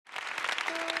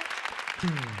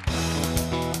Everybody's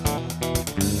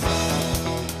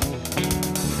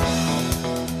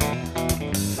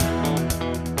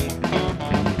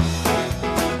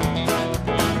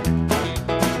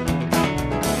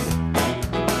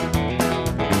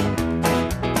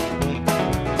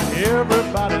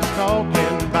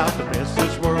talking about the mess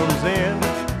this world is in.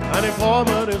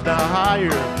 Unemployment is now higher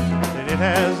than it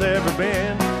has ever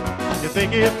been. You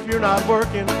think if you're not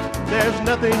working, there's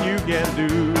nothing you can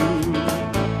do.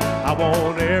 I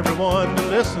want everyone to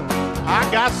listen. I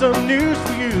got some news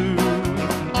for you.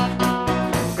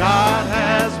 God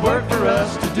has work for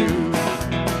us to do.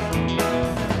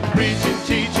 Preaching,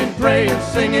 teaching, praying,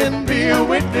 singing, be a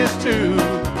witness too.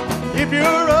 If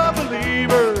you're a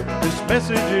believer, this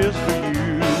message is for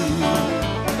you.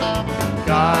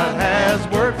 God has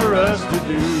work for us to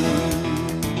do.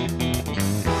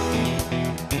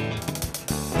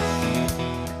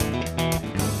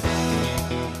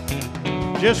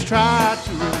 Just try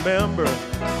to remember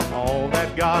all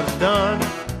that God's done,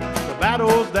 the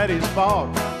battles that He's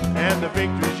fought, and the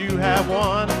victories you have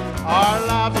won. Our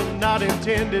lives are not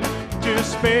intended to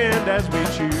spend as we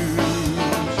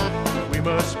choose. We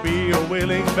must be a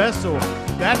willing vessel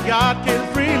that God can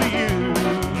freely use.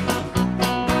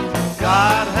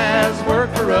 God has work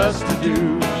for us to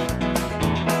do.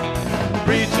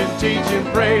 Preaching, teaching,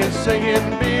 praying,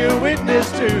 singing, be a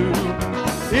witness too.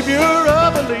 If you're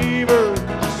a believer,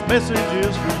 this message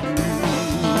is for you.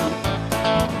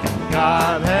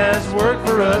 God has work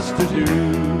for us to do.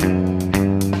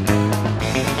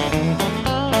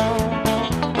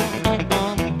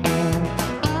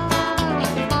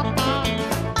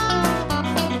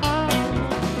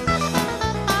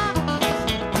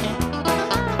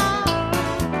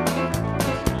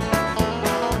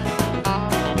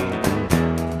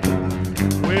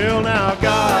 Well, now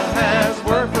God has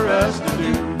work for us to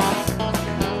do.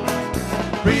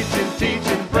 Preaching,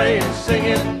 teaching, praying,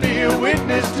 singing, be a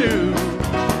witness too.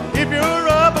 If you're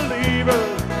a believer,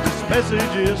 this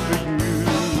message is for you.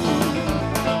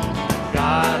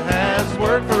 God has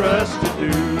work for us to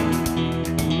do.